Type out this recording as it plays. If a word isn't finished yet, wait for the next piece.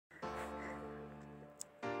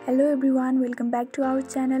Hello everyone, welcome back to our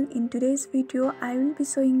channel. In today's video, I will be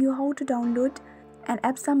showing you how to download an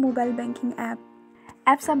Absa mobile banking app.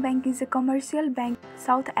 Absa Bank is a commercial bank in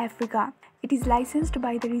South Africa. It is licensed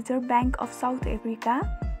by the Reserve Bank of South Africa.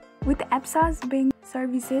 With Absa's bank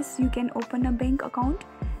services, you can open a bank account,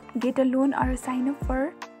 get a loan or sign up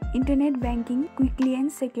for internet banking quickly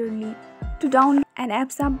and securely. To download an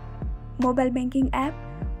Absa mobile banking app,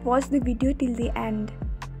 watch the video till the end.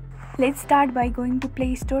 Let's start by going to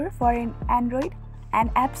Play Store for an Android and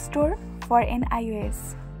App Store for an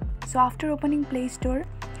iOS. So after opening Play Store,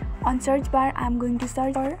 on search bar I'm going to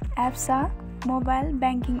search for Absa mobile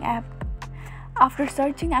banking app. After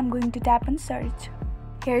searching, I'm going to tap on search.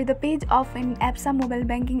 Here the page of an Absa mobile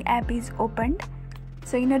banking app is opened.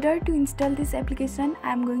 So in order to install this application,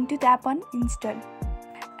 I'm going to tap on install.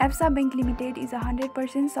 Absa Bank Limited is a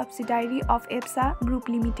 100% subsidiary of Absa Group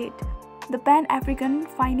Limited, the Pan-African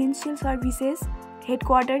financial services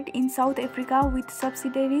headquartered in South Africa with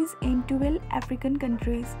subsidiaries in 12 African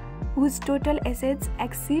countries, whose total assets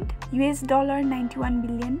exceed $91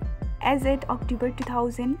 billion as at October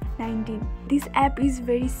 2019. This app is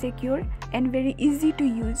very secure and very easy to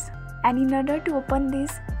use. And in order to open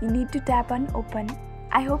this, you need to tap on open.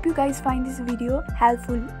 I hope you guys find this video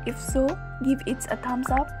helpful. If so, give it a thumbs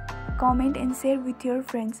up, comment and share with your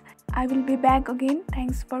friends. I will be back again.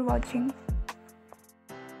 Thanks for watching.